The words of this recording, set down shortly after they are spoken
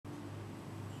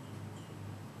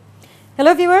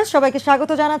Hello viewers, সবাইকে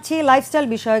স্বাগত জানাচ্ছি লাইফস্টাইল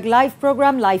বিষয়ক লাইভ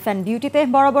প্রোগ্রাম লাইফ অ্যান্ড বিউটিতে।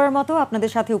 বরাবরের মতো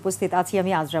আপনাদের সাথে উপস্থিত আছি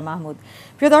আমি আজরা মাহমুদ।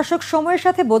 প্রিয় দর্শক, সময়ের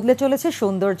সাথে বদলে চলেছে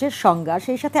সৌন্দর্যের সংজ্ঞা,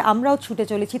 সেই সাথে আমরাও ছুটে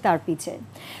চলেছি তার পিছে।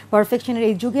 পারফেকশনের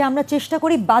এই যুগে আমরা চেষ্টা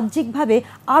করি বাহ্যিকভাবে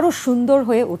আরও সুন্দর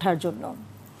হয়ে ওঠার জন্য।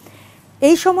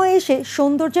 এই সময়ে এসে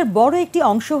সৌন্দর্যের বড় একটি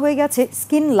অংশ হয়ে গেছে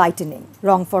স্কিন লাইটেনিং,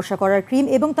 রং ফর্সা করার ক্রিম,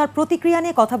 এবং তার প্রতিক্রিয়া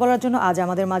নিয়ে কথা বলার জন্য আজ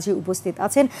আমাদের মাঝে উপস্থিত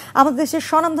আছেন আমাদের দেশের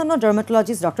স্বনামধন্য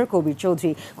ডার্মাটোলজিস্ট ডক্টর কবির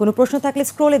চৌধুরী। কোনো প্রশ্ন থাকলে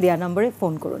স্ক্রলে দেওয়া নম্বরে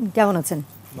ফোন করুন। কেমন আছেন?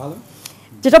 ভালো।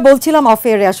 যেটা বলছিলাম অফ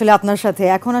এয়ারে, আসলে আপনার সাথে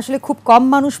এখন আসলে খুব কম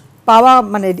মানুষ পাওয়া,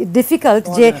 মানে ডিফিকাল্ট,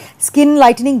 যে স্কিন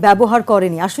লাইটেনিং ব্যবহার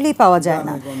করেনি, আসলেই পাওয়া যায়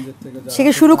না।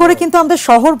 সেটা শুরু করে কিন্তু আমাদের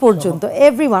শহর পর্যন্ত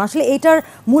এভরিওয়ান, আসলে এইটার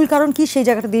মূল কারণ কি, সেই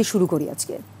জায়গাটা দিয়ে শুরু করি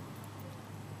আজকে।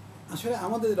 আসলে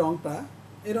আমাদের রংটা,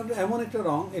 এই রংটা এমন একটা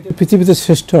রং, এটা পৃথিবীতে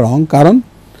শ্রেষ্ঠ রং, কারণ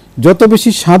যত বেশি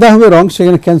সাদা হবে রং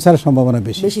সেখানে ক্যান্সারের সম্ভাবনা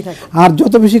বেশি, আর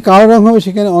যত বেশি কালো রং হবে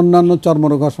সেখানে অন্যান্য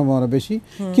চর্মরোগ হওয়ার সম্ভাবনা বেশি।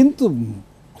 কিন্তু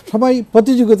সবাই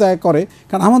প্রতিযোগিতা করে,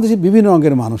 কারণ আমাদের দেশে বিভিন্ন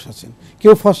রঙের মানুষ আছেন,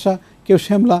 কেউ ফর্সা, কেউ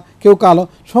শ্যামলা, কেউ কালো,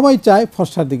 সবাই চায়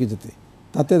ফর্সার দিকে যেতে।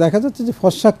 তাতে দেখা যাচ্ছে যে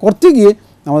ফর্সা করতে গিয়ে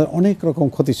আমাদের অনেক রকম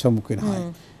ক্ষতির সম্মুখীন হয়।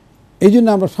 এই জন্য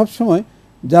আমরা সবসময়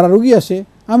যারা রোগী আসে,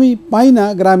 আমি পাই না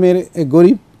গ্রামের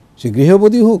গরিব, সে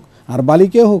গৃহবধূ হোক আর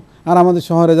বালিকা হোক, আর আমাদের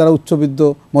শহরে যারা উচ্চবিত্ত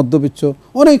মধ্যবিত্ত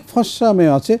অনেক ফর্সা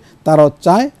মেয়ে আছে, তারাও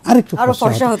চায় আরেকটু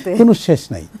ফর্সা হতে। কোনো শেষ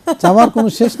নাই, চাওয়ার কোনো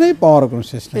শেষ নেই, পাওয়ার কোনো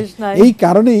শেষ নেই। এই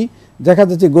কারণেই দেখা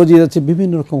যাচ্ছে গজিয়ে যাচ্ছে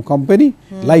বিভিন্ন রকম company,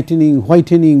 lightning,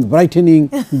 whitening, brightening,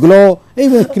 glow,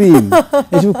 এইভাবে ক্রিম,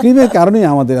 এইসব ক্রিমের কারণেই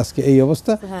আমাদের আজকে এই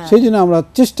অবস্থা। সেই জন্য আমরা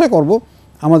চেষ্টা করব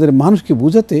আমাদের মানুষকে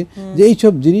বোঝাতে যে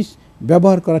এইসব জিনিস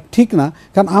ব্যবহার করা ঠিক না,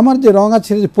 কারণ আমার যে রং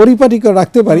আছে যে পরিপাটি করে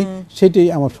রাখতে পারি সেটাই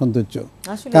আমার সৌন্দর্য।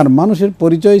 কারণ মানুষের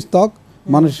পরিচয় ত্বক,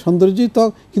 মানুষের সৌন্দর্যই ত্বক,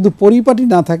 কিন্তু পরিপাটি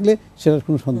না থাকলে সেটার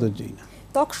কোনো সৌন্দর্যই না।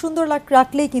 ত্বক সুন্দর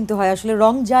রাখলেই কিন্তু হয়, আসলে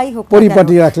রং যাই হোক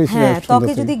পরিপাটি রাখলে, হ্যাঁ,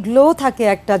 ত্বকে যদি গ্লো থাকে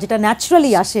একটা, যেটা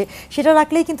ন্যাচারালি আসে, সেটা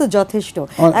রাখলেই কিন্তু যথেষ্ট।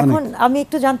 এখন আমি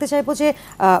একটু জানতে চাইবো যে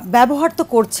ব্যবহার তো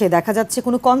করছে, দেখা যাচ্ছে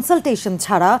কোনো কনসালটেশন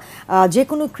ছাড়া যে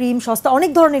কোনো ক্রিম, সস্তা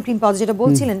অনেক ধরনের ক্রিম পাওয়া যায়, যেটা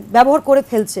বলছিলেন ব্যবহার করে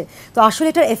ফেলছে, তো আসলে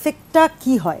এটার এফেক্টটা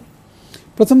কি হয়?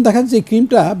 প্রথম দেখা যাচ্ছে এই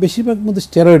ক্রিমটা বেশিরভাগ মধ্যে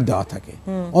স্টেরয়েড দেওয়া থাকে,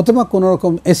 অথবা কোনো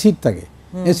রকম অ্যাসিড থাকে।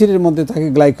 অ্যাসিডের মধ্যে থাকে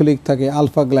গ্লাইকোলিক, থাকে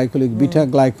আলফা গ্লাইকোলিক, বিটা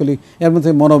গ্লাইকোলিক, এর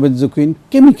মধ্যে মনোবেনজোকুইন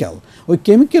কেমিক্যাল। ওই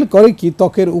কেমিক্যাল করে কি,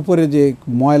 ত্বকের উপরে যে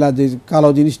ময়লা, যে কালো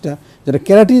জিনিসটা, যেটা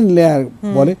কেরাটিন লেয়ার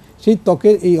বলে, সেই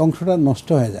ত্বকের এই অংশটা নষ্ট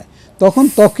হয়ে যায়। তখন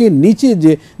ত্বকের নিচে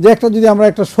যে একটা, যদি আমরা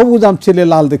একটা সবুজ আম ছেলে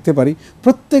লাল দেখতে পারি,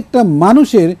 প্রত্যেকটা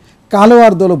মানুষের কালো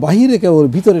আর দোলো বাহিরে কেবল,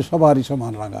 ভিতরে সবারই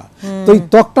সমান রাঙা। তো এই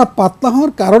ত্বকটা পাতলা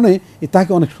হওয়ার কারণে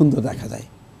তাকে অনেক সুন্দর দেখা যায়।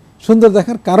 সুন্দর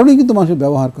দেখার কারণেই কিন্তু মানুষ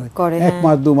ব্যবহার করে। 1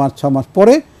 মাস, 2 মাস, 6 মাস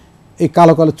পরে এই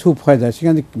কালো কালো ছুপ হয়ে যায়,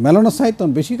 সেখানে মেলানোসাইট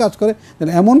তখন বেশি কাজ করে,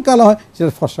 এমন কালো হয়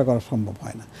সেটা ফর্সা করা সম্ভব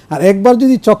হয় না। আর একবার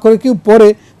যদি চক্করে কেউ পরে,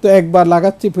 তো একবার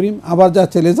লাগাচ্ছে ক্রিম, আবার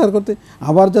যাচ্ছে লেজার করতে,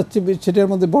 আবার যাচ্ছে সেটার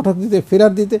মধ্যে বটক দিতে,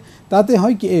 ফেরার দিতে, তাতে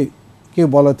হয় কি কেউ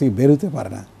বলা থেকে বেরোতে পারে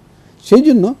না। সেই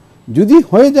জন্য যদি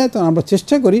হয়ে যায় তখন আমরা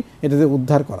চেষ্টা করি এটাতে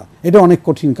উদ্ধার করা। এটা অনেক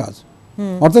কঠিন কাজ।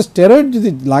 অর্থাৎ স্টেরয়েড যদি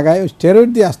লাগায়, ওই স্টেরয়েড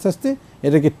দিয়ে আস্তে আস্তে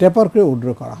এটাকে টেপার করে উড্র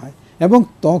করা হয়, এবং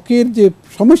ত্বকের যে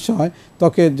সমস্যা হয়,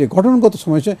 ত্বকের যে গঠনগত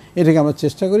সমস্যা, এটাকে আমরা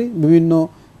চেষ্টা করি বিভিন্ন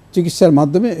চিকিৎসার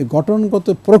মাধ্যমে গঠনগত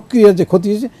প্রক্রিয়ার যে ক্ষতি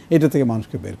হয়েছে এটা থেকে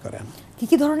মানুষকে বের করে আনা। কি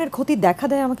কি ধরনের ক্ষতি দেখা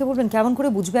দেয় আমাকে বলবেন? কেমন করে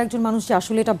বুঝবে একজন মানুষ যে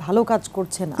আসলে এটা ভালো কাজ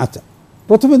করছে না? আচ্ছা,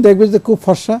 প্রথমে দেখবে যে খুব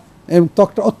ফর্সা এবং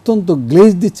ত্বকটা অত্যন্ত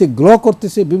গ্লেজ দিচ্ছে, গ্লো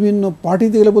করতেছে, বিভিন্ন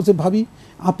পার্টিতে গেলে বলছে, ভাবি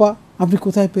আপা আপনি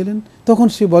কোথায় পেলেন? তখন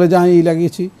সে বলে যে আমি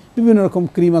লাগিয়েছি, বিভিন্ন রকম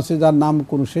ক্রিম আছে যার নাম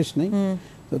কোনো শেষ নেই।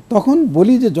 তখন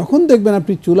বলি যে যখন দেখবেন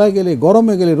আপনি চুলায় গেলে,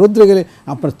 গরমে গেলে, রোদ্রে গেলে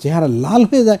আপনার চেহারা লাল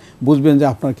হয়ে যায়, বুঝবেন যে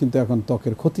আপনার কিন্তু এখন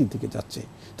ত্বকের ক্ষতির দিকে যাচ্ছে।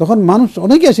 তখন মানুষ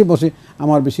অনেকে এসে বসে,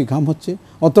 আমার বেশি ঘাম হচ্ছে,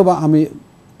 অথবা আমি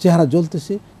চেহারা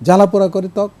জ্বলতেছে, জ্বালা পোড়া করে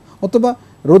ত্বক, অথবা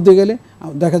রোদে গেলে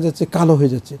দেখা যাচ্ছে কালো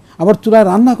হয়ে যাচ্ছে, আবার চুলায়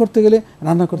রান্না করতে গেলে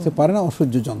রান্না করতে পারে না,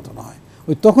 অসহ্য যন্ত্রণা হয়।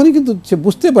 ওই তখনই কিন্তু সে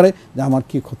বুঝতে পারে যে আমার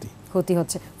কি ক্ষতি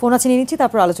হচ্ছে। ফোন আছে, নিয়ে নিচ্ছি,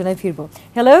 তারপর আলোচনায় ফিরবো।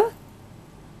 হ্যালো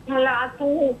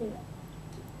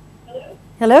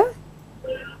হ্যালো,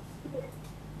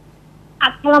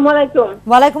 আসসালামু আলাইকুম।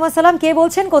 ওয়ালাইকুম আসসালাম। কে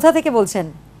বলছেন, কোথা থেকে বলছেন?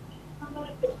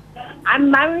 আমি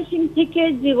ময়মনসিংহ থেকে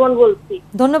জীবন বলছি।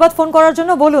 ধন্যবাদ ফোন করার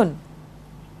জন্য, বলুন।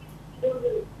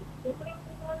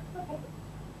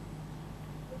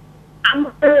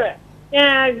 আমার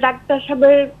ডাক্তার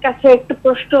সাহেবের কাছে একটা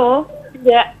প্রশ্ন,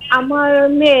 যে আমার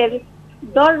মেয়ের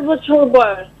 10 বছর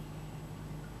বয়স,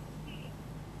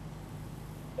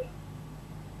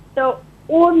 তো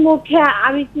ওর মুখে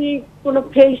আমি কি কোনো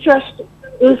ফেস ওয়াশ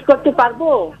ইউজ করতে পারবো?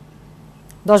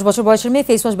 10 বছর বয়সের মেয়ে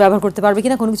ফেস ওয়াশ ব্যবহার করতে পারবে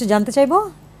কিনা কোনো কিছু জানতে চাইবো?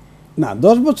 না,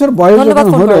 10 বছর বয়স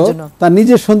যখন হলো তার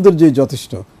নিজের সৌন্দর্যই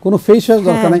যথেষ্ট। কোনো ফেস ওয়াশ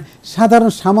দরকার নাই,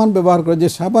 সাধারণ সাবান ব্যবহার করে, যে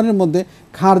সাবানের মধ্যে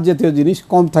ক্ষার জাতীয় জিনিস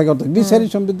কম থাকে, অর্থাৎ গ্লিসারিন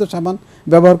সমৃদ্ধ সাবান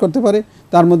ব্যবহার করতে পারে,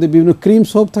 তার মধ্যে বিভিন্ন ক্রিম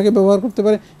সোপ থাকে ব্যবহার করতে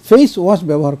পারে। ফেস ওয়াশ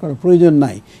ব্যবহার করার প্রয়োজন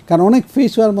নাই, কারণ অনেক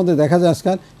ফেস ওয়াশের মধ্যে দেখা যায়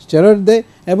আজকাল স্টেরয়েড দেয়,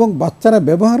 এবং বাচ্চারা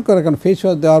ব্যবহার করে, কারণ ফেস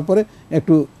ওয়াশ দেওয়ার পরে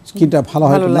একটু স্কিনটা ভালো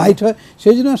হয়, লাইট হয়,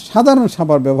 সেই জন্য সাধারণ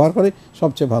সাবান ব্যবহার করে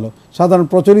সবচেয়ে ভালো। সাধারণ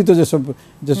প্রচলিত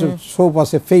যেসব সোপ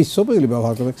আছে, ফেস সোপ, এগুলি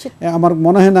ব্যবহার করে। আমার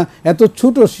মনে হয় না এত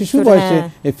ছোট শিশু বয়সে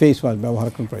এই ফেস ওয়াশ ব্যবহার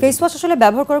করতে পারে। ফেস ওয়াশ আসলে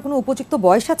ব্যবহার করার কোনো উপযুক্ত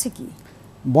বয়স আছে কি?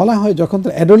 বলা হয় যখন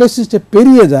তার অ্যাডোলেসেন্সে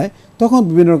পেরিয়ে যায় তখন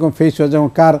বিভিন্ন রকম ফেস ওয়াশ, যেমন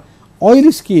কার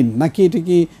অয়েলি স্কিন নাকি এটা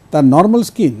কি তার নর্মাল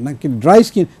স্কিন নাকি ড্রাই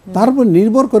স্কিন, তার উপর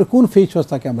নির্ভর করে কোন ফেস ওয়াশ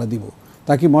তাকে আমরা দিব।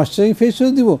 তাকে ময়শ্চারাইজিং ফেস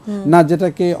ওয়াশ দিব, না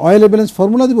যেটাকে অয়েল ব্যালেন্স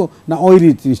ফর্মুলা দিব, না অয়েলি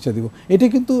জিনিসটা দিব। এটা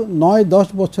কিন্তু 9-10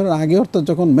 বছরের আগে, অর্থাৎ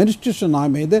যখন মেনস্ট্রুয়েশন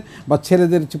হয় মেয়েদের বা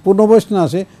ছেলেদের পূর্ণবয়স না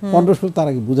আসে 15-16, তার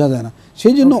আগে বোঝা যায় না।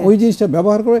 সেই জন্য ওই জিনিসটা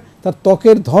ব্যবহার করে তার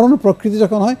ত্বকের ধরন প্রকৃতি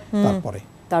যখন হয় তারপরে।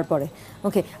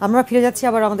 ওকে, আমরা ফিরে যাচ্ছি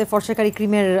আবার আমাদের ফর্সাকারী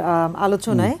ক্রিমের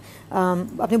আলোচনায়।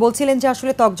 আপনি বলছিলেন যে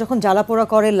আসলে ত্বক যখন জ্বালা পোড়া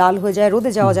করে, লাল হয়ে যায়,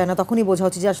 রোদে যাওয়া যায় না, তখনই বোঝা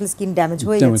হচ্ছে যে আসলে স্কিন ড্যামেজ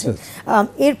হয়ে গেছে।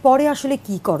 এরপরে আসলে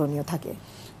কি করণীয় থাকে?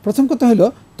 প্রথম কথা হলো,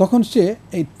 তখন সে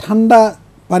এই ঠান্ডা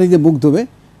পানিতে মুখ ধোবে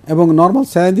এবং নর্মাল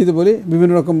স্যালাইন দিতে বলে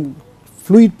বিভিন্ন রকম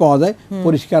ফ্লুইড পাওয়া যায়,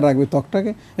 পরিষ্কার রাখবে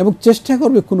ত্বকটাকে, এবং চেষ্টা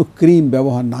করবে কোনো ক্রিম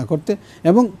ব্যবহার না করতে।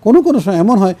 এবং কোনো সময়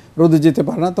এমন হয় রোদে যেতে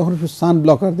পারে না, তখন একটু সান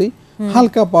ব্লকার দিই,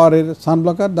 হালকা পাওয়ারের সান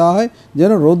ব্লকার দেওয়া হয়,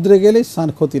 যেন রোদ্রে গেলে সান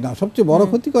ক্ষতি না। সবচেয়ে বড়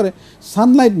ক্ষতি করে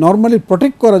সানলাইট নর্মালি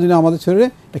প্রোটেক্ট করার জন্য আমাদের শরীরে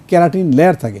একটা ক্যারাটিন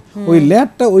লেয়ার থাকে, ওই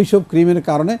লেয়ারটা ওই সব ক্রিমের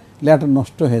কারণে লেয়ারটা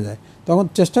নষ্ট হয়ে যায়। তখন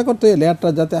চেষ্টা করতে লেয়ারটা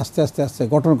যাতে আস্তে আস্তে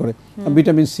গঠন করে,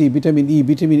 vitamin C, vitamin E,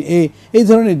 vitamin A, এই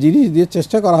ধরনের জিনিস দিয়ে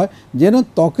চেষ্টা করা হয় যেন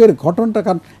ত্বকের গঠনটা,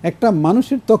 কারণ একটা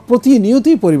মানুষের ত্বক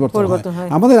প্রতিনিয়তই পরিবর্তন হয়।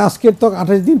 আমাদের আজকের ত্বক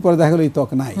 28 দিন পরে দেখা গেল এই ত্বক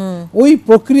নাই। ওই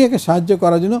প্রক্রিয়াকে সাহায্য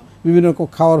করার জন্য বিভিন্ন রকম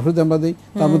খাওয়ার ওষুধ আমরা দিই,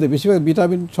 তার মধ্যে বেশিরভাগ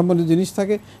ভিটামিন সম্বন্ধিত জিনিস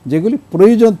থাকে, যেগুলি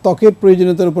প্রয়োজন, ত্বকের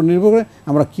প্রয়োজনীয়তার উপর নির্ভর করে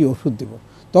আমরা কি ওষুধ দেব,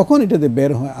 তখন এটাতে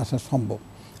বের হয়ে আসা সম্ভব।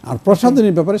 আর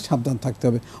প্রসাধনীর ব্যাপারে সাবধান থাকতে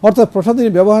হবে, অর্থাৎ প্রসাধনী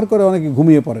ব্যবহার করে অনেকে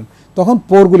ঘুমিয়ে পড়েন, তখন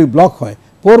পোরগুলি ব্লক হয়,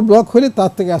 পোর ব্লক হলে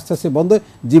তার থেকে আস্তে আস্তে বন্ধ হয়,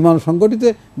 জীবাণু সংগঠিত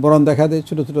ব্রণ দেখা দেয়,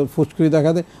 ছোটো ছোটো ফুসকুড়ি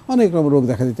দেখা দেয়, অনেক রকম রোগ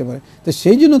দেখা দিতে পারে। তো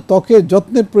সেই জন্য ত্বকের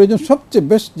যত্নের প্রয়োজন সবচেয়ে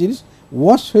বেস্ট জিনিস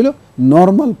ওয়াশ হইল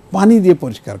নর্মাল পানি দিয়ে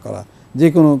পরিষ্কার করা। যে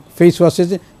কোনো ফেস ওয়াশ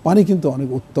আছে, পানি কিন্তু অনেক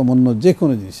উত্তম অন্য যে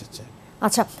কোনো জিনিস আছে।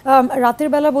 আচ্ছা, রাতের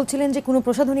বেলা বলছিলেন যে কোনো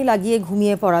প্রসাধনী লাগিয়ে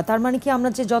ঘুমিয়ে পড়া, তার মানে কি আমরা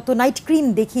যে যত নাইট ক্রিম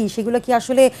দেখি সেগুলো কি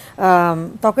আসলে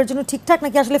ত্বকের জন্য ঠিকঠাক,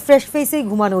 নাকি আসলে ফ্রেশ ফেসেই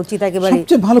ঘুমানো উচিত একেবারে?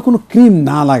 সবচেয়ে ভালো কোনো ক্রিম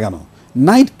না লাগানো,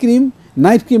 নাইট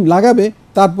ক্রিম লাগাবে,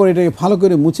 তারপর এটাকে ভালো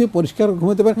করে মুছে পরিষ্কার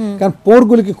ঘুমাতে পারে, কারণ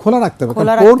পোরগুলিকে খোলা রাখতে হবে।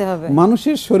 পোর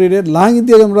মানুষের শরীরের লাং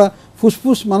দিয়ে আমরা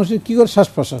ফুসফুস, মানুষের কি করে শ্বাস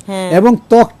প্রশ্বাস, এবং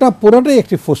ত্বকটা পুরোটাই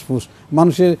একটি ফুসফুস,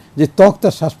 মানুষের যে ত্বক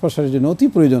তার শ্বাস প্রশ্বাসের জন্য অতি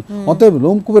প্রয়োজন। অতএব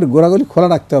লোমকূপের গোড়াগুলি খোলা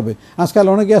রাখতে হবে। আজকাল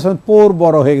অনেকে আসলে পোর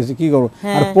বড় হয়ে গেছে, কি করবো,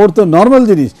 আর পোর তো নর্মাল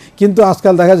জিনিস, কিন্তু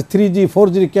আজকাল দেখা যাচ্ছে 3G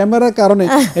 4G ক্যামেরার কারণে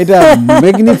এটা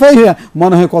ম্যাগনিফাই হয়ে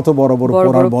মনে হয় কত বড় বড়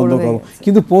পোর আর বন্ধ করবো,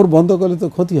 কিন্তু পোর বন্ধ করলে তো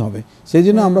ক্ষতি হবে। সেই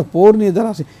জন্য আমরা পোর নিয়ে যারা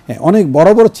আসি, অনেক বড়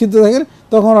বড় ছিদ্র থাকে,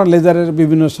 তখন আর লেজারের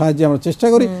বিভিন্ন সাহায্যে আমরা চেষ্টা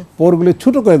করি পোরগুলি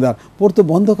ছোট করে দেওয়ার। পোর তো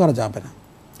বন্ধ করা যাবে না।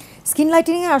 স্কিন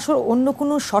লাইটেনিং এর আসলে অন্য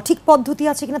কোনো সঠিক পদ্ধতি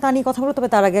আছে কিনা তা নিয়ে কথা বলতে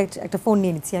হবে, তার আগে একটা ফোন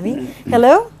নিয়ে নিচ্ছি আমি।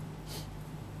 হ্যালো,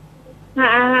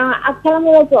 আসসালামু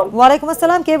আলাইকুম। ওয়ালাইকুম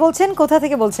আসসালাম, কে বলছেন, কোথা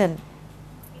থেকে বলছেন?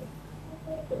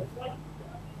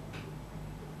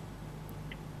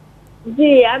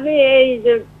 জি, আমি এই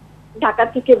ঢাকা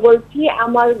থেকে বলছি।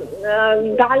 আমার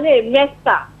গালে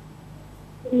মেস্তা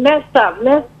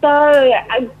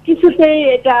কিছুতেই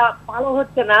এটা ভালো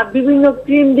হচ্ছে না, বিভিন্ন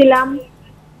ক্রিম দিলাম,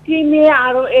 ক্রিমে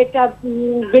আরো এটা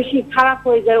বেশি খারাপ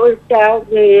হয়ে যায়, ওইটা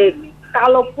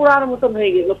কালো পোড়ার মতন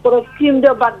হয়ে গেল, পুরো ক্রিম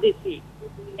দিয়ে বাদ দিচ্ছি।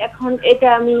 এখন এটা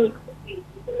আমি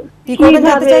কি করবেন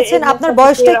জানতে চাইছেন? আপনার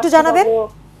বয়সটা একটু জানাবেন।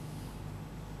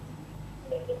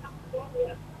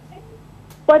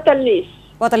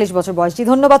 45 বছর বয়স। জি,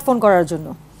 ধন্যবাদ ফোন করার জন্য।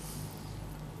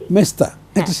 মেস্তা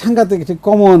একটা সাংঘাতিক একটি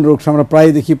কমন রোগ, আমরা প্রায়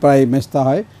দেখি, প্রায় মেস্তা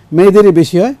হয়, মেয়েদেরই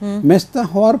বেশি হয়। মেস্তা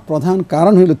হওয়ার প্রধান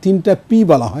কারণ হলো 3টা পি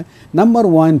বলা হয়। নাম্বার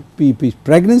 1 পি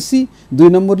প্রেগনেন্সি, 2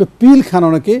 নম্বর হলো পিল খান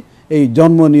অনেকে এই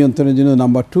জন্ম নিয়ন্ত্রণের জন্য,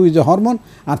 নাম্বার 2 ইজ হরমোন,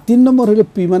 আর 3 নম্বর হলো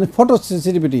পি মানে ফটো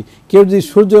সেন্সিটিভিটি। কেউ যদি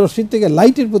সূর্যরশ্মির থেকে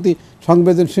লাইটের প্রতি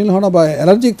সংবেদনশীল হন বা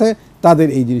অ্যালার্জিক থাকে, তাদের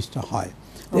এই জিনিসটা হয়।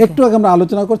 একটু আগে আমরা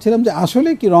আলোচনা করছিলাম যে আসলে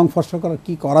কি রং ফর্সা করা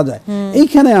কি করা যায়,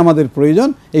 এইখানে আমাদের প্রয়োজন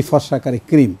এই ফর্সাকারী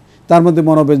ক্রিম। তার মধ্যে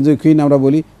মনোবেনজোকুইন আমরা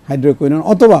বলি, হাইড্রোকুইনন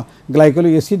অথবা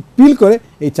গ্লাইকোলিক অ্যাসিড পিল করে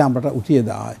এই চামড়াটা উঠিয়ে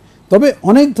দেওয়া হয়। তবে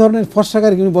অনেক ধরনের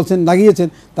ফর্সাকারী ক্রিম বলছেন লাগিয়েছেন,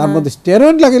 তার মধ্যে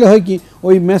স্টেরয়েড লাগালে হয় কি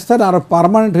ওই মেস্তাটা আরও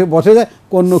পার্মানেন্ট হয়ে বসে যায়,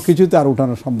 কোনো কিছুতে আর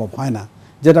উঠানো সম্ভব হয় না।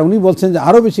 যেটা উনি বলছেন যে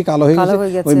আরও বেশি কালো হয়ে গেছে,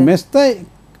 ওই মেস্তায়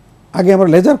আগে আমরা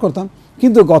লেজার করতাম,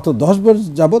 কিন্তু গত 10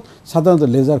 বছর যাবৎ সাধারণত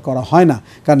লেজার করা হয় না,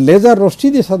 কারণ লেজার রশ্মি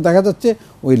দিয়ে দেখা যাচ্ছে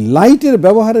ওই লাইটের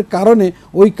ব্যবহারের কারণে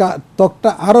ওই ত্বকটা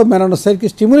আরও মেলানোসাইটকে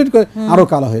স্টিমুলেট করে আরও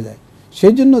কালো হয়ে যায়।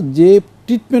 সেই জন্য যে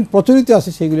ট্রিটমেন্ট প্রচলিত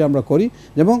আছে সেগুলি আমরা করি।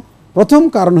 এবং প্রথম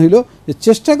কারণ হইল যে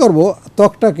চেষ্টা করব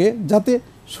ত্বকটাকে যাতে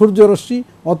সূর্যরশ্মি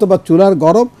অথবা চুলার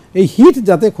গরম এই হিট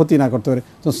যাতে ক্ষতি না করতে পারে,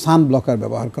 তো সান ব্লকার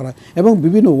ব্যবহার করা এবং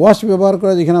বিভিন্ন ওয়াশ ব্যবহার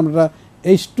করা, যেখানে আমরা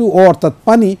H2O অর্থাৎ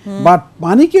পানি বা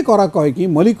পানিকে করা কয় কি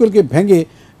মলিকুলকে ভেঙে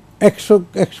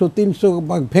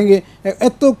 100-300 ভেঙে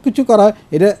এত কিছু করা হয়,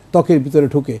 এটা ত্বকের ভিতরে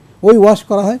ঢুকে ওই ওয়াশ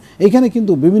করা হয়। এইখানে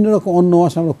কিন্তু বিভিন্ন রকম অন্য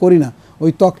ওয়াশ আমরা করি না।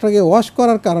 ওই ত্বকটাকে ওয়াশ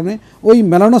করার কারণে ওই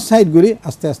মেলানোসাইটগুলি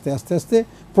আস্তে আস্তে আস্তে আস্তে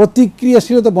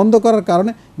প্রতিক্রিয়াশীলতা বন্ধ করার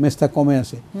কারণে মেস্তা কমে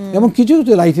আসে। এবং কিছু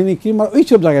কিছু লাইটেনিং ক্রিম ওই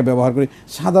সব জায়গায় ব্যবহার করি,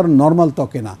 সাধারণ নর্মাল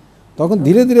ত্বকে না। তখন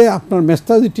ধীরে ধীরে আপনার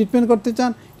মেস্তা যদি ট্রিটমেন্ট করতে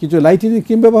চান কিছু লাইটেনিং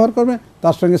ক্রিম ব্যবহার করবেন,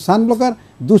 তার সঙ্গে সানব্লকার,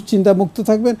 দুশ্চিন্তা মুক্ত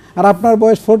থাকবেন। আর আপনার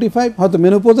বয়স 45, হয়তো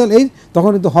মেনোপোজাল এইজ,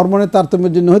 তখন কিন্তু হরমোনের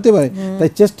তারতম্যের জন্য হতে পারে। তাই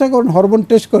চেষ্টা করুন হরমোন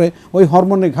টেস্ট করে ওই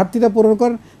হরমোনের ঘাটতিটা পূরণ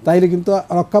করেন, তাইলে কিন্তু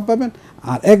রক্ষা পাবেন।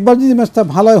 আর একবার যদি মেস্তা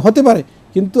ভালো হতে পারে,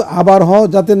 কিন্তু আবার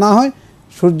যাতে না হয়,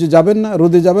 সূর্যে যাবেন না,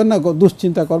 রোদে যাবেন না,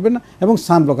 দুশ্চিন্তা করবেন না এবং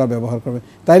সানব্লকার ব্যবহার করবেন,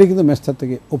 তাইলে কিন্তু মেস্তার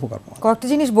থেকে উপকার পাবেন। কয়েকটা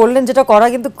জিনিস বললেন যেটা করা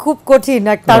কিন্তু খুব কঠিন,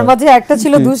 তার মাঝে একটা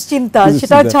ছিল দুশ্চিন্তা,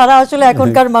 সেটা ছাড়া আসলে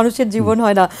এখনকার মানুষের জীবন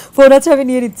হয় না। ফোন আছে, আমি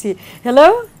নিয়ে নিচ্ছি। হ্যালো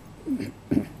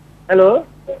হ্যালো,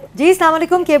 জি আসসালামু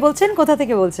আলাইকুম, কে বলছেন, কোথা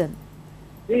থেকে বলছেন?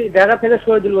 জি ঢাকা থেকে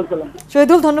শহীদুল বলছিলাম।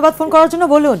 শহীদুল, ধন্যবাদ ফোন করার জন্য,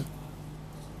 বলুন।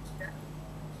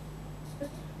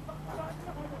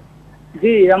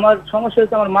 জি, আমার সমস্যা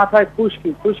হচ্ছে আমার মাথায়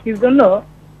খুশকির জন্য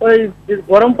ওই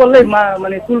গরম পড়লে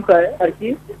মানে চুলকায় আর কি,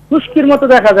 খুশকির মতো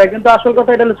দেখা যায়, কিন্তু আসল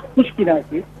কথা এটা হলো খুশকি না আর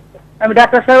কি। আমি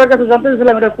ডাক্তার সাহেবের কাছে জানতে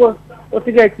চাইছিলাম এটা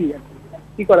প্রতিক্রিয়া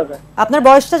কি করা যায়। আপনার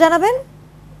বয়সটা জানাবেন?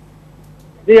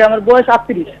 জি, আমার বয়স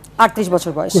 38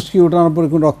 বছর বয়স। খুশকি ওঠানোর পরে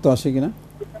কোনো রক্ত আসে কিনা,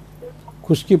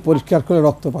 খুশকি পরিষ্কার করে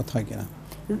রক্তপাত হয় কিনা,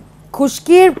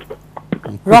 খুশকির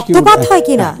রক্তপাত হয়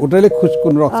কিনা, ওটালে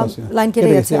কোন রক্ত আসে না, লাইন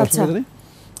কেটে গেছে। আচ্ছা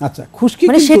আচ্ছা, খুশকি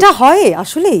মানে সেটা হয়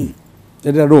আসলেই,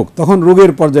 এটা রোগ, তখন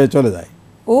রোগের পর্যায়ে চলে যায়।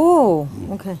 ও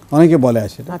ওকে, অনেকে বলে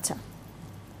আসে। আচ্ছা,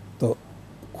 তো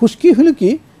খুশকি হলো কি,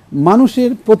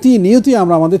 মানুষের প্রতিনিয়তই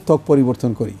আমরা আমাদের ত্বক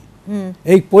পরিবর্তন করি।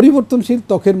 এই পরিবর্তনশীল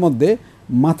ত্বকের মধ্যে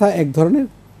মাথা এক ধরনের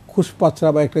খুশপাচড়া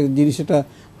বা একটা জিনিস, এটা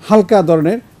হালকা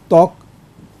ধরনের ত্বক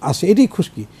আসে, এটাই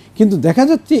খুশকি। কিন্তু দেখা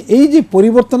যাচ্ছে এই যে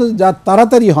পরিবর্তন যা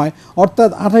তাড়াতাড়ি হয়, অর্থাৎ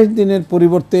 28 দিনের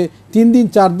পরিবর্তে 3 দিন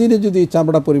 4 দিনে যদি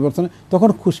চামড়া পরিবর্তন হয়, তখন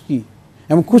খুশকি।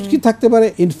 এবং খুশকি থাকতে পারে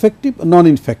ইনফেক্টিভ, নন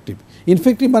ইনফেক্টিভ।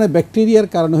 ইনফেক্টিভ মানে ব্যাকটেরিয়ার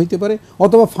কারণে হইতে পারে,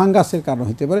 অথবা ফাঙ্গাসের কারণে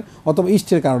হইতে পারে, অথবা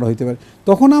ইস্টের কারণে হইতে পারে।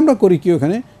 তখন আমরা করি কি,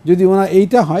 ওখানে যদি ওনার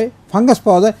এইটা হয়, ফাঙ্গাস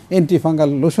পাওয়া যায়, অ্যান্টিফাঙ্গাল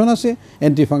লোশন আছে,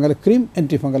 অ্যান্টিফাঙ্গাল ক্রিম,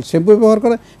 অ্যান্টিফাঙ্গাল শ্যাম্পু ব্যবহার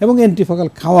করা এবং অ্যান্টিফাঙ্গাল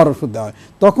খাওয়ার ওষুধ দেওয়া হয়।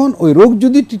 তখন ওই রোগ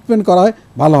যদি ট্রিটমেন্ট করা হয়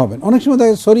ভালো হবেন। অনেক সময়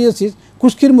দেখা যায় সোরিয়াসিস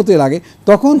খুশকির মতোই লাগে,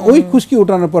 তখন ওই খুশকি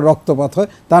ওঠানোর পর রক্তপাত হয়,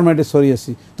 তার মানে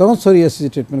সোরিয়াসিস, তখন সোরিয়াসিস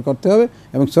ট্রিটমেন্ট করতে হবে।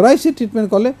 এবং সোরাইসিস ট্রিটমেন্ট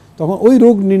করলে তখন ওই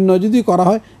রোগ নির্ণয় যদি করা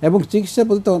হয় এবং চিকিৎসা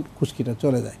পদ্ধতি, তখন খুশকিটা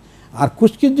চলে যায়। আর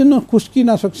খুশকির জন্য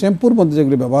খুশকিনাশক শ্যাম্পুর মধ্যে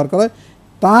যেগুলি ব্যবহার করা হয়,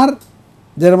 তার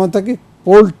যেমন থাকে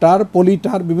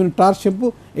পলিটার, বিভিন্ন টার শ্যাম্পু,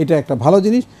 এটা একটা ভালো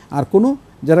জিনিস। আর কোনো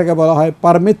যেটাকে বলা হয়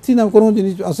পারমেথ্রিন নাম কোনো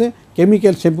জিনিস আছে,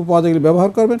 কেমিক্যাল শ্যাম্পু পাওয়া যায়, এগুলি ব্যবহার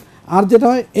করবেন। আর যেটা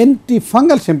হয়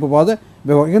অ্যান্টিফাঙ্গাল শ্যাম্পু পাওয়া যায়,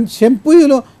 ব্যবহার। কিন্তু শ্যাম্পুই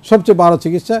হলো সবচেয়ে বড়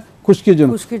চিকিৎসা খুশকির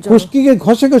জন্য। খুশকিকে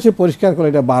ঘষে ঘষে পরিষ্কার করে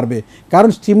এটা বাড়বে, কারণ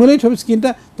স্টিমুলেট হবে স্কিনটা।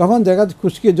 তখন দেখা যায়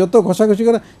খুশকি যত ঘষাঘষি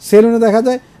করে, সেলুনে দেখা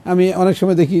যায়, আমি অনেক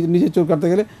সময় দেখি নিজে চুল কাটতে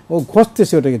গেলে ও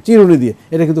ঘষতেছে ওটাকে চিরুনি দিয়ে,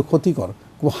 এটা কিন্তু ক্ষতিকর।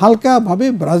 খুব হালকাভাবে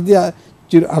ব্রাশ দিয়ে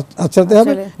আছড়াতে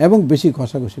হবে এবং বেশি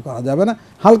ঘষাঘষি করা যাবে না।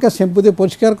 হালকা শ্যাম্পু দিয়ে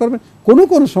পরিষ্কার করবেন।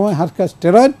 কোনো সময় হালকা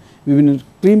স্টেরয়েড, বিভিন্ন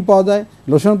ক্রিম পাওয়া যায়,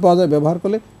 লোশন পাওয়া যায়, ব্যবহার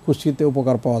করলে খুশকিতে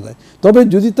উপকার পাওয়া যায়। তবে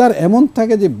যদি তার এমন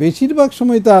থাকে যে বেশিরভাগ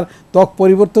সময় তার ত্বক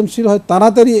পরিবর্তনশীল হয়,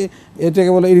 তাড়াতাড়ি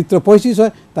এটাকে বলে এরিথ্রোপয়েসিস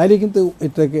হয়, তাইলে কিন্তু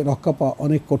এটাকে রক্ষা পাওয়া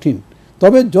অনেক কঠিন।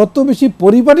 তবে যত বেশি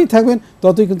পরিপাটি থাকবেন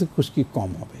ততই কিন্তু খুশকি কম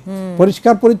হবে।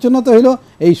 পরিষ্কার পরিচ্ছন্নতা হলো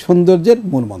এই সৌন্দর্যের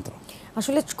মূল মন্ত্র।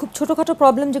 আসলে খুব ছোটখাটো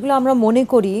প্রবলেম যেগুলো আমরা মনে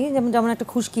করি, যেমন একটা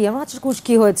খুশকি, আমার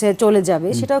খুশকি হয়েছে চলে যাবে,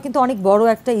 সেটাও কিন্তু অনেক বড়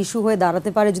একটা ইস্যু হয়ে দাঁড়াতে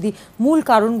পারে যদি মূল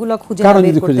কারণগুলো খুঁজে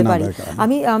বের করতে পারি।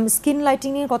 আমি স্কিন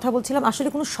লাইটিং এর কথা বলছিলাম, আসলে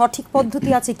কোনো সঠিক পদ্ধতি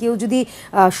আছে কেউ যদি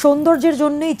সৌন্দর্যের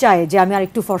জন্যই চায় যে আমি আর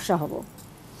একটু ফর্সা হব?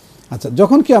 আচ্ছা,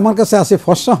 যখন কি আমার কাছে আসে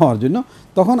ফর্সা হওয়ার জন্য,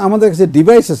 তখন আমাদের কাছে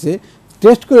ডিভাইস আছে,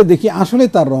 টেস্ট করে দেখি আসলে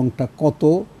তার রংটা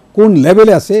কোন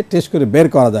লেভেলে আছে, টেস্ট করে বের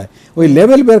করা যায়। ওই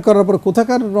লেভেল বের করার পর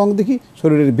কোথাকার রং দেখি,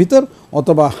 শরীরের ভিতর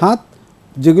অথবা হাত,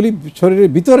 যেগুলি শরীরের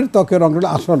ভিতরের ত্বকের রংটা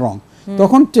আসল রং।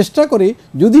 তখন চেষ্টা করি,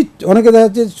 যদি অনেকে দেখা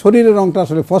যাচ্ছে শরীরের রংটা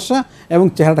আসলে ফর্সা এবং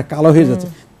চেহারাটা কালো হয়ে যাচ্ছে,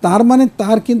 তার মানে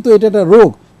তার কিন্তু এটা একটা রোগ,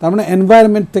 তার মানে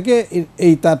এনভায়রনমেন্ট থেকে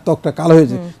এই তার ত্বকটা কালো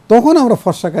হয়েছে, তখন আমরা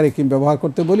ফর্সাকারী ক্রিম ব্যবহার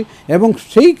করতে বলি, এবং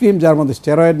সেই ক্রিম যার মধ্যে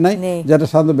স্টেরয়েড নাই, যেটা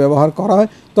সাধারণত ব্যবহার করা হয়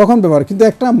তখন ব্যবহার। কিন্তু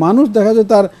একটা মানুষ দেখা যায়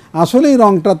তার আসলেই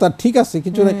রংটা তার ঠিক আছে,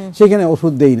 কিছু নেই, সেখানে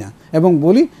ওষুধ দেই না, এবং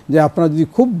বলি যে আপনারা যদি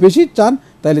খুব বেশি চান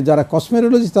তাহলে যারা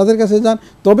কসমেটোলজিস্ট তাদের কাছে যান,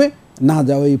 তবে না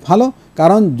যাওয়াই ভালো।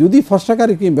 কারণ যদি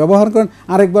ফর্সাকারী ক্রিম ব্যবহার করেন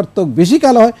আরেকবার ত্বক বেশি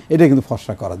কালো হয়, এটা কিন্তু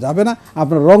ফর্সা করা যাবে না,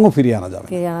 আপনার রঙও ফিরিয়ে আনা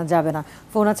যাবে না।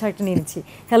 ফোন আছে, একটা নিয়ে নিচ্ছি।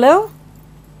 হ্যালো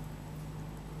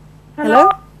হ্যালো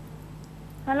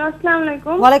হ্যালো, আসসালামু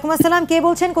আলাইকুম। ওয়ালাইকুম আসসালাম, কে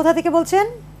বলছেন, কোথা থেকে বলছেন?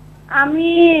 আমি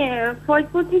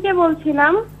ফরিদপুর থেকে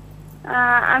বলছিলাম।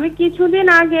 আমি কিছুদিন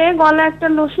আগে গলা একটা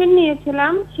লোশন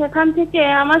নিয়েছিলাম, সেখান থেকে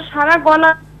আমার সারা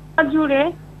গলা জুড়ে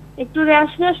একটু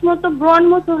র্যাশ র্যাশ মতো ব্রণ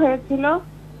মতো হয়েছিল,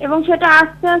 এবং সেটা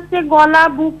আস্তে আস্তে গলা,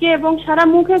 বুকে এবং সারা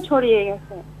মুখে ছড়িয়ে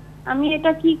গেছে। আমি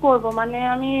এটা কি করব, মানে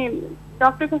আমি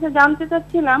ডক্টরের কাছে জানতে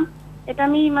চাচ্ছিলাম এটা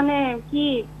আমি মানে কি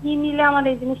কি নিলে আমার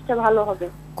এই জিনিসটা ভালো হবে।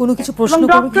 কোনো কিছু প্রশ্ন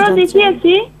করব? ডক্টর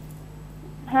দেখিয়েছি,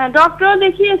 হ্যাঁ ডক্টর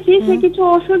দেখিয়েছি, সে কিছু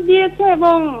ওষুধ দিয়েছে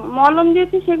এবং মলম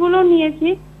দিয়েছে, সেগুলো নিয়েছি,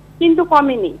 কিন্তু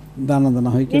কমেনি। দানা দানা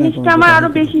হয় কি, জিনিসটা আমার আরো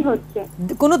বেশি হচ্ছে।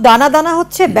 কোনো দানা দানা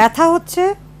হচ্ছে, ব্যথা হচ্ছে?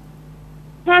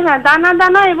 হ্যাঁ হ্যাঁ, দানা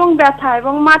দানা এবং ব্যথা,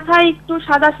 এবং মাথায় একটু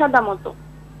সাদা সাদা মতো।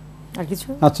 আর কিছু?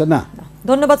 আচ্ছা, না,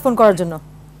 ধন্যবাদ ফোন করার জন্য।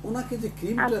 ওনাকে যে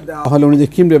ক্রিমটা দেওয়া হলো, উনি যে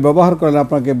ক্রিমটা ব্যবহার করেন,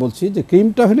 আপনাকে বলছি যে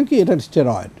ক্রিমটা হলো কি, এটা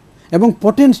স্টেরয়েড এবং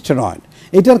পটেন্ট স্টেরয়েড।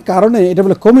 এটার কারণে এটা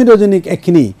বলে কমিডোজেনিক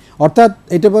একনি, অর্থাৎ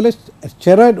এটা বলে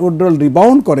স্টেরয়েড উইথড্রল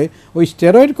রিবাউন্ড করে। ওই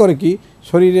স্টেরয়েড করে কি,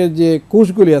 শরীরের যে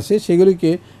কোষগুলি আছে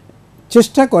সেগুলিকে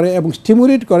চেষ্টা করে এবং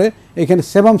স্টিমুলেট করে এখানে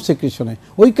সেবাম সেক্রেশনে।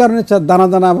 ওই কারণে দানা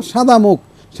দানা সাদা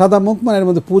মুখ মানে এর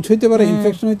মধ্যে পুঁজ হইতে পারে,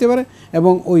 ইনফেকশন হইতে পারে,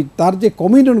 এবং ওই তার যে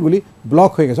কমিডনগুলি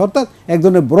ব্লক হয়ে গেছে, অর্থাৎ এক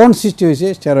ধরনের ব্রণ সৃষ্টি হয়েছে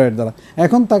স্টেরয়েড দ্বারা।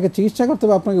 এখন তাকে চিকিৎসা করতে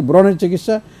হবে, আপনাকে ব্রণের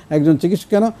চিকিৎসা, একজন চিকিৎসক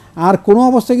কেন আর কোনো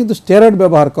অবস্থায় কিন্তু স্টেরয়েড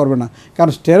ব্যবহার করবে না,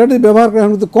 কারণ স্টেরয়েড ব্যবহার করে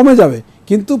কিন্তু কমে যাবে,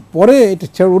 কিন্তু পরে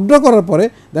এটা উইথড্র করার পরে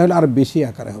তাহলে আর বেশি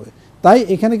আকারে হবে। তাই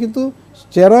এখানে কিন্তু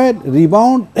স্টেরয়েড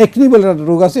রিবাউন্ড একনি বলে একটা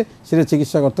রোগ আছে, সেটা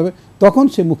চিকিৎসা করতে হবে, তখন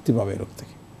সে মুক্তি পাবে রোগ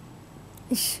থেকে।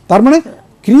 তার মানে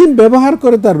ক্রিম ব্যবহার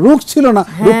করে তার রোগ ছিল না,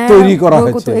 রোগ তৈরি করা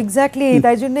হয়েছে। এক্স্যাক্টলি,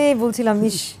 তাই জন্যই বলছিলাম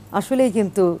আসলেই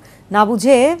কিন্তু না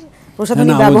বুঝে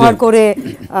প্রসাধনী ব্যবহার করে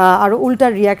আর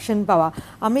উল্টার রিয়াকশন পাওয়া।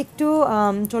 আমি একটু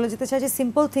চলে যেতে চাই যে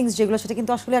সিম্পল থিংস যেগুলো, সেটা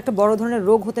কিন্তু আসলে একটা বড় ধরনের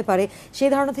রোগ হতে পারে। সেই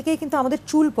ধারণা থেকেই কিন্তু আমাদের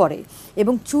চুল পড়ে,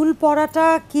 এবং চুল পড়াটা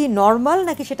কি নর্মাল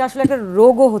নাকি সেটা আসলে একটা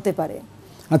রোগও হতে পারে?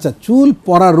 আচ্ছা, চুল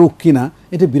পড়া রোগ কিনা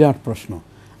এটা বিরাট প্রশ্ন।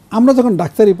 আমরা যখন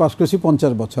ডাক্তারি পাস করেছি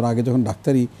 50 বছর আগে, যখন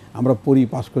ডাক্তারি আমরা পড়ি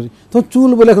পাস করেছি, তখন চুল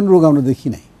বলে এখন রোগ আমরা দেখি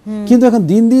নাই, কিন্তু এখন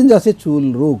দিন দিন যাচ্ছে চুল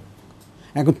রোগ।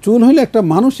 এখন চুল হলে একটা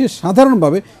মানুষের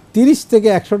সাধারণভাবে 30 থেকে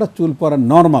 100টা চুল পড়া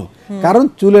নর্মাল, কারণ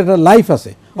চুলের একটা লাইফ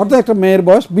আছে। অর্থাৎ একটা মেয়ের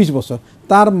বয়স 20 বছর,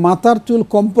 তার মাথার চুল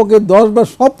কমপক্ষে 10 বার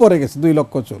সব পড়ে গেছে, 2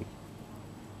 লক্ষ চুল।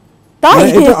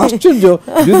 এটা আশ্চর্য,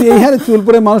 যদি এই হারে চুল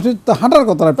পরে মানুষের তো হাঁটার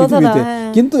কথা না পৃথিবীতে,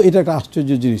 কিন্তু এটা একটা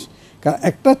আশ্চর্য জিনিস। কারণ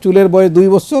একটা চুলের বয়স 2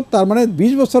 বছর, তার মানে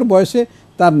 20 বছর বয়সে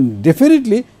তার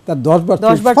ডেফিনেটলি তার 10 বার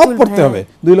সব পড়তে হবে,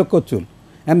 2 লক্ষ চুল।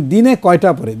 এন্ড দিনে কয়টা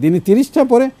পরে? দিনে 30টা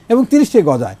পরে, এবং 30টে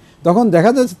গজায়। তখন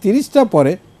দেখা যাচ্ছে 30টা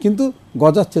পরে কিন্তু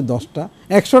গজাচ্ছে 10টা,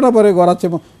 100টা পরে গড়াচ্ছে,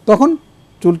 তখন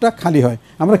চুলটা খালি হয়।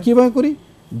 আমরা কীভাবে করি?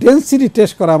 ডেন্সিটি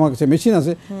টেস্ট করা আমার কাছে মেশিন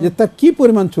আছে, যে তার কী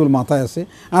পরিমাণ চুল মাথায় আছে,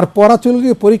 আর পরা চুলকে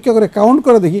পরীক্ষা করে কাউন্ট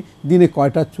করে দেখি দিনে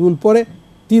কয়টা চুল পরে।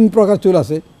 3 প্রকার চুল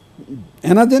আছে,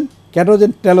 অ্যানাজেন,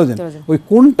 ক্যাটোজেন, টেলোজেন। ওই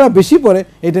কোনটা বেশি পড়ে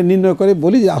এটা নির্ণয় করে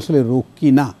বলি যে আসলে রোগ কি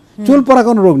না। চুল পড়া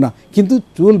কোনো রোগ না, কিন্তু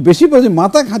চুল বেশি পড়ে যে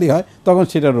মাথা খালি হয় তখন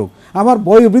সেটা রোগ। আমার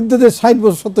বয়োবৃদ্ধদের 60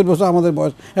 বছর 70 বছর, আমাদের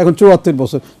বয়স এখন 74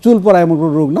 বছর, চুল পড়া এমন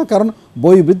কোনো রোগ না, কারণ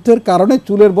বয়োবৃদ্ধের কারণে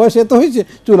চুলের বয়স এত হয়েছে,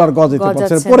 চুল আর গজাতে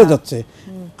পারছে না, পড়ে যাচ্ছে।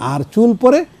 আর চুল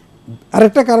পরে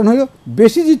আরেকটা কারণ হলো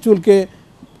বেশি যে চুলকে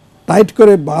টাইট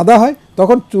করে বাঁধা হয়,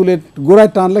 তখন চুলের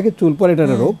গোড়ায় টান লাগে, চুল পরে, এটা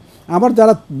রোগ। আবার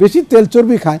যারা বেশি তেল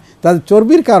চর্বি খায়, তাদের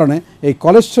চর্বির কারণে এই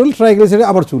কোলেস্টেরল, ট্রাইগ্লিসারাইড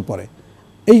আবার চুল পড়ে।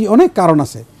 এই অনেক কারণ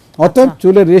আছে। অতএব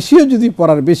চুলের রেশিও যদি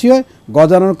পড়ার বেশি হয়,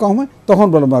 গজানোর কম হয়, তখন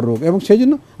বলবো রোগ, এবং সেই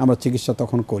জন্য আমরা চিকিৎসা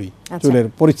তখন করি চুলের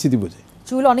পরিস্থিতি বুঝে।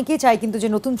 চুল অনেকেই চায় কিন্তু যে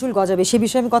নতুন চুল গজাবে, সে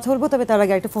বিষয়ে আমি কথা বলবো, তবে তার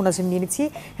আগে একটা ফোন আছে, নিয়ে নিচ্ছি।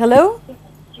 হ্যালো,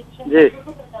 জি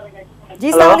জি,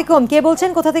 আসসালামু আলাইকুম, কে বলছেন,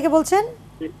 কোথা থেকে বলছেন?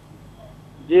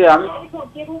 জি,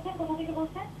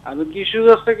 আমি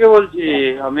কিশোরগঞ্জ থেকে বলছি।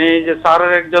 আমি যে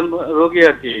স্যারের একজন রোগী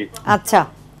আর কি। আচ্ছা,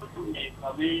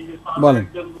 বলেন।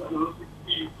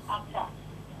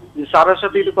 স্যারের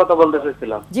সাথে একটু কথা বলতে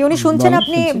চাইছিলাম। জি, উনি শুনছেন,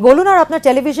 আপনি বলুন, আর আপনার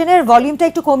টেলিভিশনের ভলিউমটা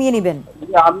একটু কমিয়ে নেবেন।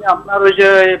 আমি আপনার ওই যে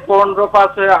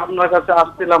 15/5 আপনার কাছে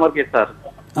আসছিলাম আর কি স্যার।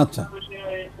 আচ্ছা,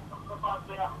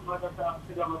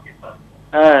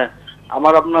 হ্যাঁ,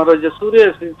 আমার আপনার ওই যে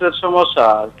সুরিয়াসিসের সমস্যা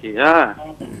আর কি। হ্যাঁ,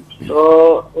 তো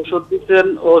ওষুধ দিচ্ছেন,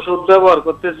 ওষুধ ব্যবহার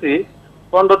করতেছি,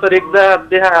 15 তারিখ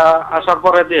দেখা আসার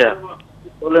পরে দিয়ে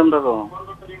বললাম দেখো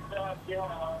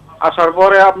আসার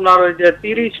পরে আপনার ওই যে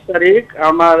 30 তারিখ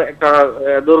আমার একটা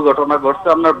দুর্ঘটনা ঘটছে।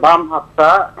 আপনার বাম হাতটা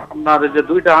আপনার ওই যে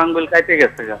 2টা আঙ্গুল কাটে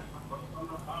গেছে।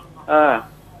 হ্যাঁ,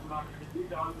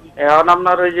 এখন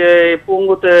আপনার ওই যে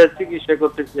পঙ্গুতে চিকিৎসা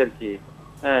করতেছি আর কি।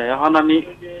 হ্যাঁ, এখন আমি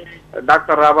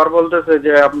ডাক্তার আবার বলতেছে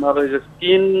যে আপনার ওই যে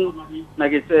স্কিন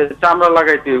নাকি চামড়া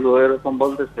লাগাইতে হইব এরকম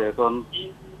বলতেছে। এখন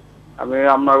আমি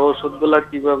আপনার ওষুধগুলা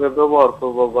কিভাবে ব্যবহার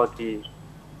করবো বা কি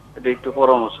এটা একটু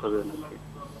পরামর্শ দেন।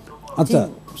 আচ্ছা,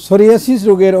 সোরিয়াসিস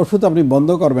রোগের ওষুধ আপনি বন্ধ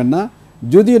করবেন না।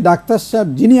 যদি ডাক্তার সাহেব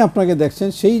যিনি আপনাকে দেখছেন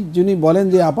সেই যিনি বলেন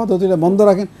যে আপাতত এটা বন্ধ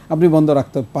রাখেন, আপনি বন্ধ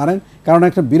রাখতে পারেন। কারণ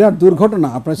একটা বিরাট দুর্ঘটনা,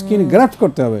 আপনার স্কিন গ্রাফট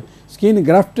করতে হবে। স্কিন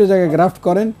গ্রাফটের জায়গায় গ্রাফট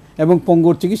করেন এবং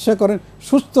পঙ্গুর চিকিৎসা করেন।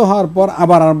 সুস্থ হওয়ার পর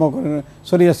আবার আরম্ভ করেন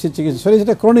সোরিয়াসিস চিকিৎসা। সোরিয়াসিস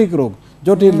একটা ক্রনিক রোগ,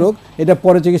 জটিল রোগ। এটা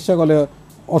পরে চিকিৎসা করলে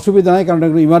অসুবিধা নাই, কারণ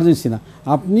এটা ইমার্জেন্সি না।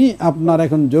 আপনি আপনার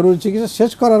এখন জরুরি চিকিৎসা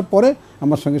শেষ করার পরে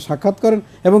আমার সঙ্গে সাক্ষাৎ করেন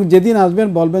এবং যেদিন আসবেন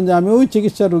বলবেন যে আমি ওই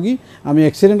চিকিৎসা রোগী, আমি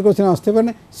অ্যাক্সিডেন্ট করেছিলাম, আসতে পারেন,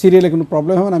 সিরিয়ালে কোনো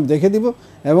প্রবলেম হবে না, আমি দেখে দিব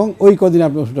এবং ওই কদিন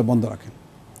আপনি ওষুধটা বন্ধ রাখেন।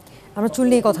 আমরা চুল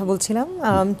নিয়ে কথা বলছিলাম।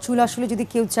 চুল আসলে যদি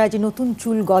কেউ চায় যে নতুন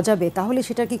চুল গজাবে, তাহলে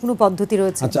সেটার কি কোনো পদ্ধতি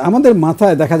রয়েছে? আচ্ছা, আমাদের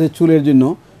মাথায় দেখা যায় চুলের জন্য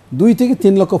 2 থেকে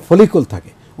 3 লক্ষ ফলিকল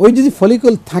থাকে। ওই যদি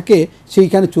ফলিকল থাকে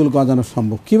সেইখানে চুল গজানো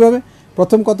সম্ভব। কীভাবে?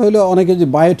 প্রথম কথা হলো অনেকে যে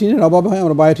বায়োটিনের অভাব হয়,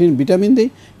 আমরা বায়োটিন ভিটামিন দিই।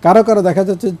 কারো কারো দেখা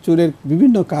যাচ্ছে চুলের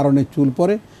বিভিন্ন কারণে চুল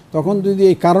পড়ে। তখন যদি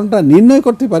এই কারণটা নির্ণয়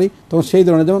করতে পারি তখন সেই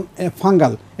ধরনের, যেমন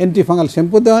ফাঙ্গাল অ্যান্টিফাঙ্গাল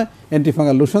শ্যাম্পু দেওয়া হয়,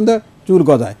 অ্যান্টিফাঙ্গাল লোশন দেওয়া, চুল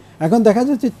গজায়। এখন দেখা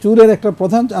যাচ্ছে চুলের একটা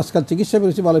প্রধান আজকাল চিকিৎসা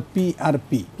বেশি বলে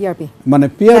পিআরপি। মানে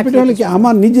পিআরপিটা হলে কি,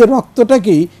 আমার নিজের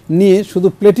রক্তটাকেই নিয়ে শুধু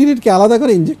প্লেটিলেটকে আলাদা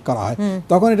করে ইনজেক্ট করা হয়।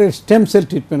 তখন এটা স্টেম সেল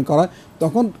ট্রিটমেন্ট করা হয়।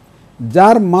 তখন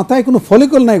যার মাথায় কোনো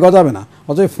ফলিকল নাই গজাবে না,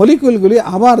 অথচ ফলিকলগুলি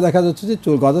আবার দেখা যাচ্ছে যে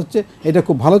চুল গজাচ্ছে। এটা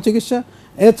খুব ভালো চিকিৎসা।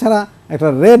 এছাড়া একটা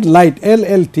red light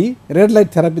LLT red light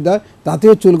therapy দেয়,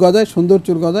 তাতেও চুল গজায়, সুন্দর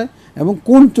চুল গজায়। এবং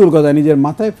কোন চুল গজায়? নিজের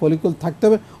মাথায় ফলিকল থাকতে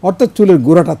হবে, অর্থাৎ চুলের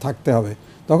গোড়াটা থাকতে হবে,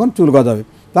 তখন চুল গজাবে।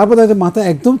 তারপর দেখা যায় মাথায়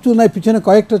একদম চুল নাই, পিছনে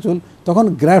কয়েকটা চুল, তখন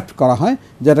গ্রাফট করা হয়,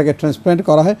 যেটাকে ট্রান্সপ্লান্ট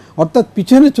করা হয়, অর্থাৎ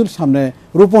পিছনে চুল সামনে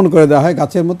রোপণ করে দেওয়া হয়,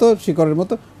 গাছের মতো শিকড়ের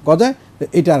মতো গজায়।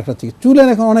 এটা আরেকটা চিকিৎসা। চুলের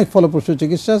এখন অনেক ফলপ্রসূ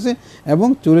চিকিৎসা আছে এবং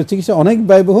চুলের চিকিৎসা অনেক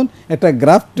ব্যয়বহুল। একটা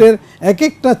গ্রাফটের এক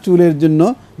একটা চুলের জন্য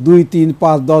 $2, $3,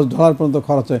 $5, $10 পর্যন্ত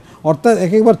খরচ হয়। অর্থাৎ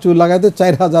একবার চুল লাগাইতে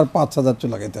 4000, 5000 চুল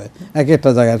লাগাইতে হয় এক একটা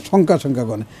জায়গায়, সংখ্যা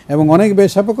গণে, এবং অনেক বেশ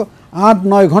সাপেক্ষ।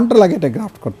 8-9 ঘন্টা লাগে এটা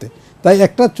গ্রাফট করতে। তাই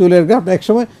একটা চুলের গ্রাফট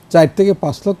একসময় 4 থেকে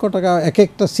 5 লক্ষ টাকা এক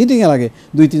একটা সিটিংয়ে লাগে,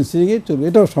 2-3 সিটিংয়ে চুল,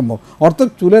 এটাও সম্ভব। অর্থাৎ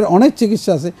চুলের অনেক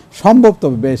চিকিৎসা আছে, সম্ভব,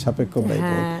 তবে ব্যয় সাপেক্ষ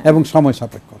এবং সময়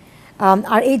সাপেক্ষ।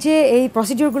 আর এই যে এই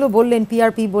প্রসিডিওরগুলো বললেন,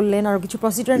 পিআরপি বললেন, আর কিছু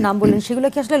প্রসিডিওরের নাম বললেন, সেগুলো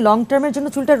কি আসলে লং টার্মের জন্য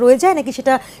চুলটা রয়ে যায় নাকি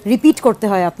সেটা রিপিট করতে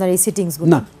হয় আপনার এই সিটিংসগুলো?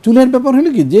 না, চুলের ব্যাপার হলো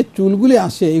কি, যে চুলগুলি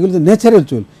আসে এগুলো তো ন্যাচারাল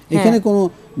চুল, এখানে কোনো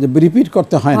রিপিট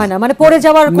করতে হয় না, মানে পড়ে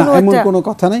যাওয়ার এমন কোনো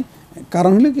কথা নাই।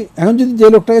 কারণ হলো কি, এখন যদি যে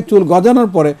লোকটাকে চুল গজানোর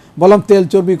পরে বললাম তেল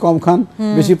চর্বি কম খান,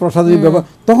 বেশি প্রসাধনী ব্যবহার,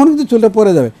 তখন কিন্তু চুলটা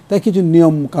পড়ে যাবে। তাই কিছু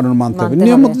নিয়ম কারণ মানতে হবে।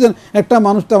 নিয়ম মতো একটা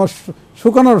মানুষ তো আমার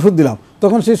শুকানোর ওষুধ দিলাম,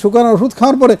 তখন সেই শুকানোর ওষুধ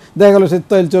খাওয়ার পরে দেখা গেল সে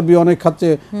তেল চর্বি অনেক খাচ্ছে,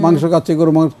 মাংস খাচ্ছে,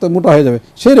 গরু মাংস, মোটা হয়ে যাবে।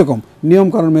 সেই রকম নিয়ম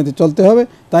কারণ মেনে চলতে হবে।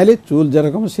 তাইলে চুল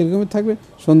যেরকম সেরকমই থাকবে,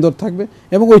 সুন্দর থাকবে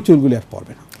এবং ওই চুলগুলি আর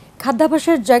পড়বে না।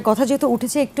 খাদ্যাভ্যাসের কথা যেহেতু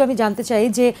উঠেছে, একটু আমি জানতে চাই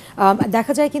যে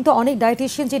দেখা যায় কিন্তু অনেক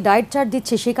ডায়েটিশিয়ান যে ডায়েট চার্ট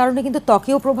দিচ্ছে সেই কারণে কিন্তু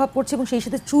ত্বকেও প্রভাব পড়ছে এবং সেই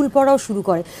সাথে চুল পড়াও শুরু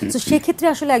করে। তো সেক্ষেত্রে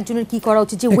আসলে একজনের কি করা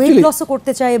উচিত যে ওয়েট লসও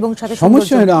করতে চায় এবং সাথে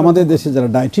সমস্যা হলো আমাদের দেশে যারা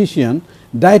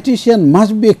dietician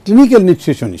must B a clinical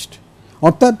nutritionist.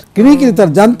 অর্থাৎ ক্লিনিক্যালি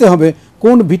তার জানতে হবে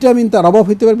কোন ভিটামিন তার অভাব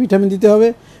হতে পারে, ভিটামিন দিতে হবে,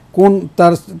 কোন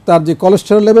তার যে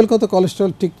কোলেস্টেরল লেভেল কত,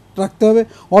 কোলেস্টেরল ঠিক রাখতে হবে।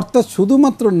 অর্থাৎ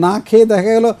শুধুমাত্র না খেয়ে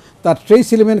দেখা গেল তার ট্রেস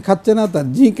এলিমেন্ট খাচ্ছে না, তার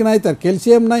জিঙ্ক নাই, তার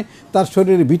ক্যালসিয়াম নাই, তার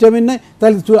শরীরে ভিটামিন নাই,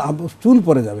 তাহলে চুল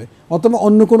পড়ে যাবে অথবা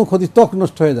অন্য কোনো ক্ষতি, ত্বক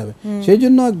নষ্ট হয়ে যাবে। সেই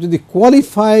জন্য যদি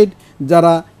কোয়ালিফাইড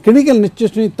যারা ক্লিনিক্যাল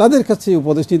নিউট্রিশনিস্ট তাদের কাছে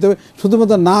উপদেশ নিতে হবে।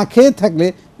 শুধুমাত্র না খেয়ে থাকলে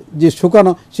যে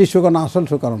শুকানো, সেই শুকানো আসল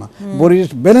শুকানো না, বডির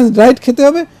ব্যালেন্স ডায়েট খেতে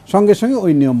হবে, সঙ্গে সঙ্গে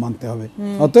ওই নিয়ম মানতে হবে।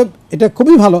 অতএব এটা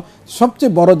খুবই ভালো।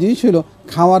 সবচেয়ে বড় জিনিস হলো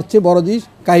খাওয়ার চেয়ে বড় জিনিস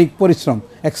কায়িক পরিশ্রম,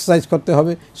 এক্সারসাইজ করতে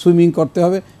হবে, সুইমিং করতে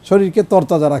হবে, শরীরকে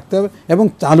তরতাজা রাখতে হবে এবং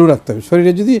চালু রাখতে হবে।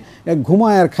 শরীরে যদি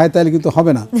ঘুমায় আর খায় তাহলে কিন্তু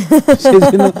হবে না। সেই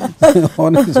জন্য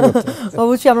অনেক কিছু করতে হবে।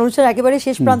 অবশ্যই। আমরা অনুষ্ঠানের একেবারে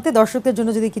শেষ প্রান্তে, দর্শকদের জন্য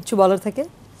যদি কিছু বলার থাকে।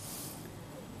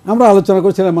 আমরা আলোচনা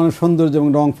করছিলাম মানুষ সৌন্দর্য এবং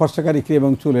রং ফর্সাকারী ক্রিয়া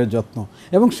এবং চুলের যত্ন,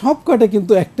 এবং সব কটা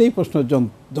কিন্তু একটাই প্রশ্ন,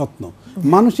 যত্ন।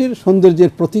 মানুষের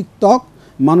সৌন্দর্যের প্রতীক ত্বক,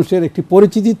 মানুষের একটি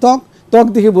পরিচিতি ত্বক। ত্বক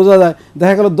দেখে বোঝা যায়,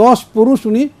 দেখা গেল 10 পুরুষ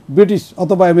উনি ব্রিটিশ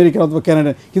অথবা আমেরিকান অথবা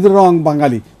ক্যানাডার, কিন্তু রং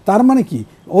বাঙালি। তার মানে কি,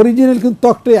 অরিজিনাল কিন্তু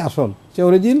ত্বকটাই আসল, সে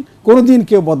অরিজিন কোনো দিন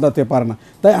কেউ বদলাতে পারে না।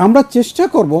 তাই আমরা চেষ্টা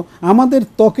করব আমাদের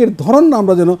ত্বকের ধরন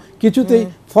আমরা যেন কিছুতেই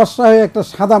ফর্সা হয়ে একটা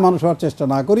সাদা মানুষ হওয়ার চেষ্টা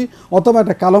না করি, অথবা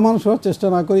একটা কালো মানুষ হওয়ার চেষ্টা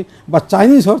না করি, বা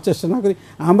চাইনিজ হওয়ার চেষ্টা না করি।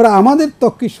 আমরা আমাদের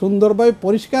ত্বককে সুন্দরভাবে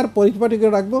পরিষ্কার পরিপাটি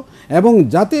করে রাখবো, এবং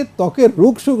যাতে ত্বকের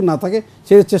রোগ সুখ না থাকে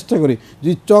সেটা চেষ্টা করি।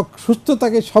 যদি ত্বক সুস্থ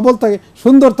থাকে, সবল থাকে,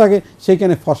 সুন্দর থাকে,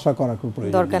 সেখানে ফর্সা করার কোনো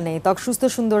প্রয়োজন দরকার নেই। ত্বক সুস্থ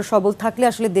সুন্দর সবল থাকলে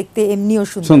আসলে দেখতে এমনিও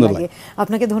সুন্দর লাগে।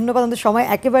 আপনাকে ধন্যবাদ, আমাদের সময়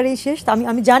একেবারেই শেষ।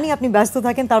 আমি জানি আপনি ব্যস্ত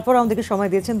থাকেন, তারপর আমাদেরকে সময়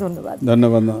দিয়েছেন, ধন্যবাদ।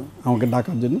 ধন্যবাদ আমাকে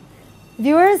ডাকার জন্য।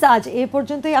 ভিউয়ার্স, আজ এ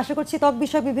পর্যন্তই। আশা করছি ত্বক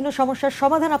বিষয়ক বিভিন্ন সমস্যার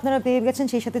সমাধান আপনারা পেয়ে গেছেন,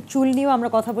 সেই সাথে চুল নিয়েও আমরা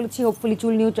কথা বলেছি। হোপফুলি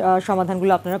চুল নিয়েও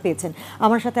সমাধানগুলো আপনারা পেয়েছেন।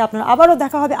 আমার সাথে আপনারা আবারও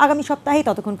দেখা হবে আগামী সপ্তাহে।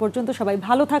 ততক্ষণ পর্যন্ত সবাই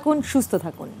ভালো থাকুন, সুস্থ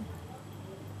থাকুন।